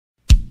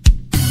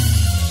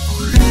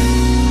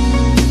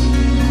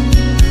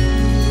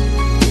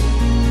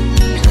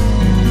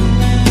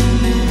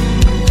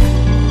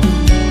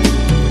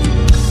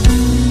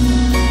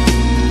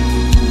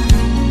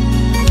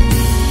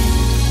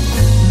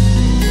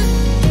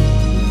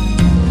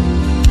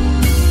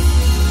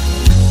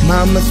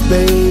Mama's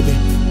baby,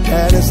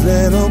 daddy's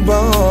little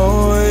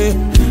boy,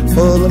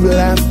 full of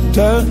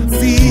laughter,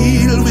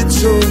 filled with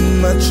so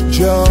much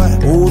joy.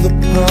 Oh, the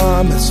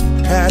promise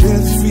at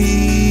his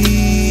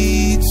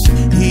feet,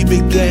 he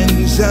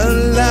begins a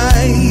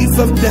life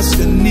of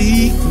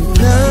destiny.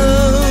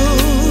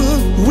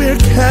 Now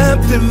we're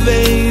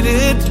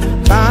captivated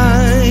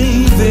by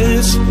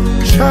this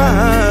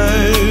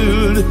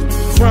child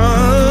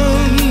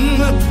from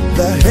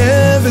the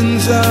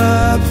heavens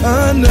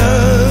upon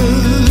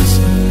us.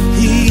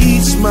 He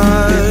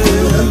smiled. It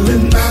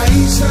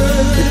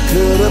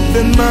could have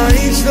been my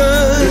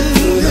son. It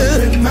could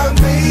have been my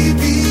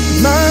baby.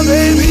 My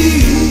baby.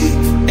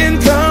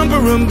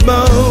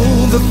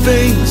 Incomparable, the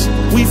things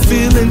we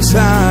feel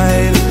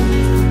inside.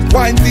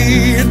 Why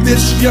did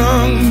this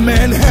young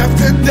man have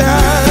to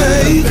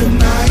die?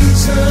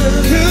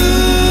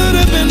 Could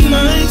have been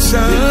my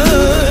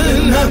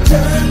son. My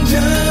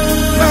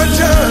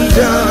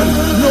John.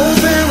 No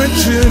parent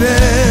should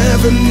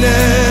ever,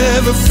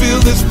 never feel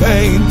this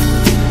pain.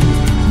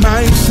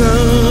 My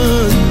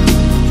son,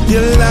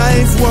 your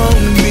life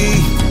won't be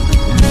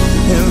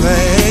in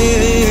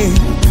vain,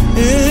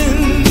 in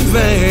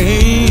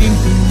vain.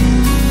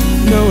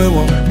 No, it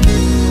won't.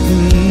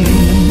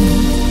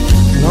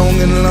 Long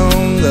and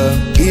longer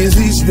is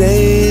each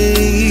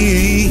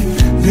day.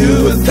 You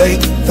would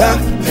think the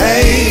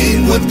pain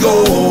would go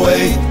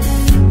away,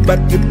 but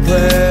your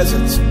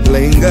presence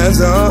lingers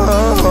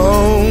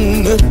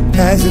on,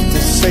 as if to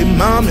say,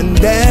 Mom and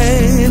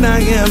Dad, I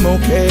am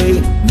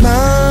okay.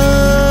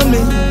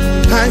 Mommy,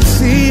 I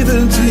see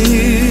the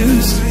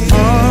tears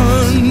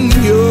on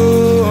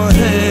your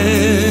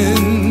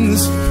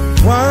hands.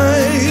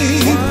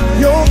 Wipe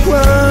your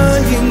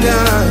crying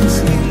eyes.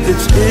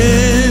 It's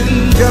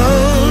in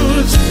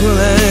God's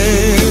plan.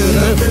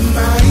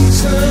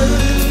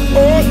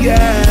 Oh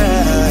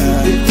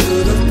yeah, it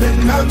could have been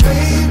my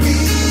baby.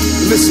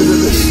 Listen to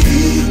this.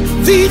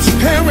 These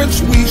parents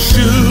we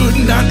should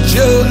not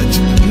judge,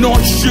 nor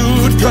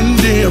should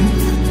condemn.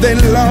 They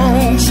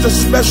lost a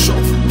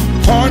special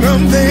part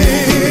of them.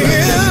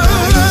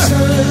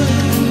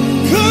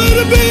 Could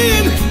have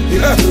been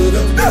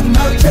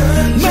my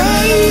John.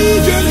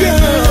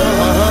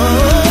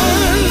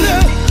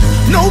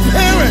 No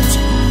parent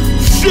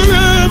should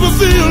ever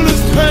feel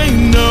this pain,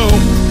 no.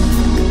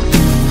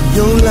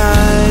 Your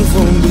life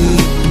won't be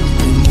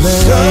in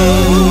vain. So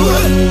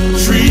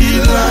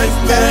treat life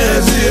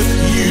as if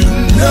you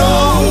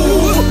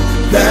know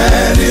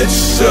that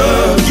it's a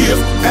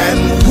gift,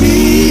 and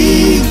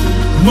we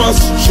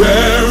must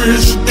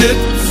cherish it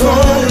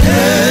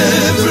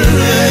forever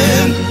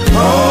and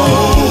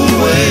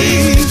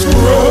always.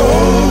 Throw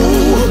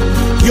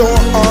your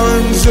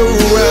arms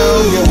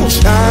around your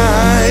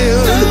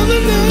child,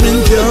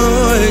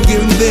 enjoy,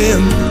 give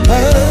them a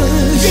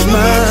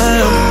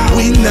smile.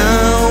 We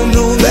now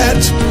know that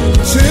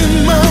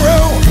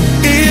tomorrow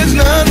is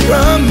not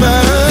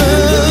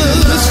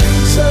promised.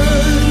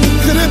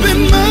 Could have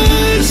been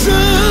my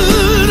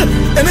son,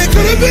 and it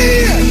could have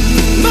been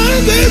my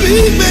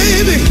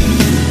baby.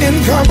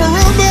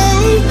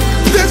 Incomparable,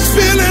 this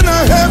feeling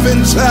I have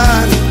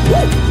inside.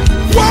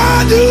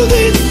 Why do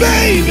these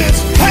babies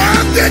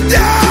have to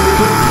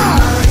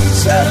die?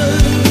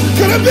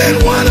 Could have been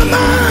one of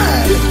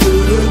mine.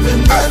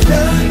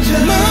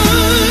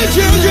 My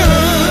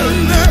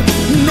children.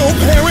 No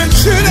parent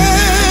should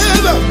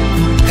ever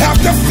have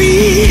to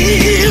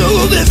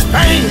feel this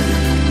pain.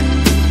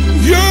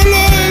 Your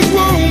life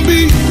won't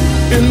be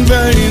in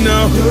vain.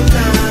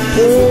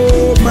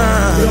 Oh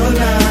my,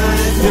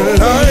 your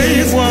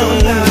life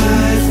won't.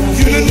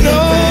 You didn't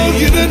know,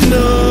 you didn't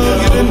know,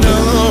 you didn't know.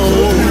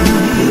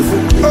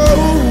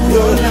 Oh,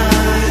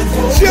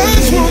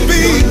 just won't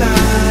be.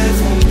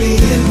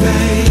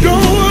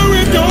 Don't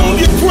worry, don't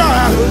you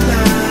cry.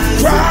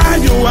 Cry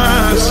your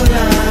eyes.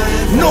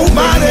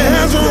 Nobody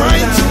has a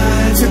right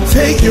to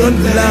take your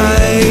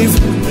life.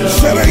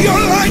 Said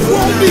your life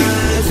won't be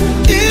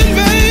in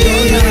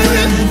vain.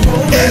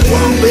 It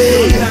won't be.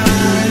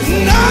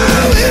 No,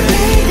 it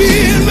won't be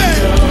in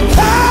vain.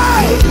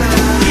 Hey,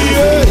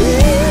 yeah.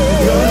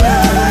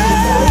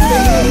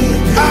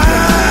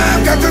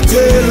 I've got to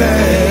tell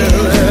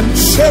you,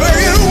 said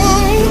it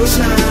won't.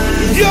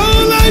 Your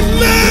life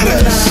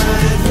matters.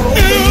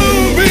 It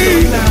won't be.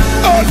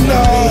 Oh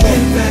no,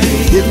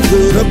 it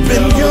could have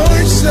been your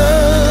son.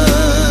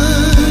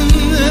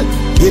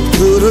 It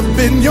could have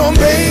been your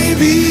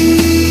baby.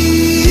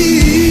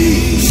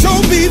 So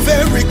be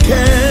very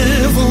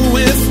careful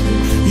with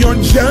your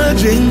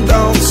judging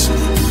thoughts.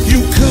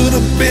 You could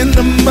have been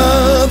the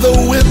mother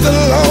with the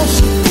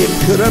loss. It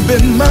could have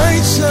been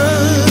my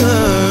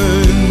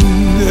son.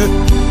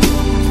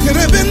 Could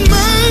have been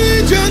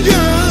my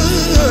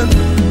John.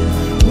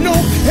 No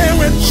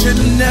parent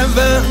should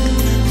never,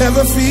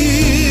 ever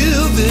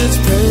feel this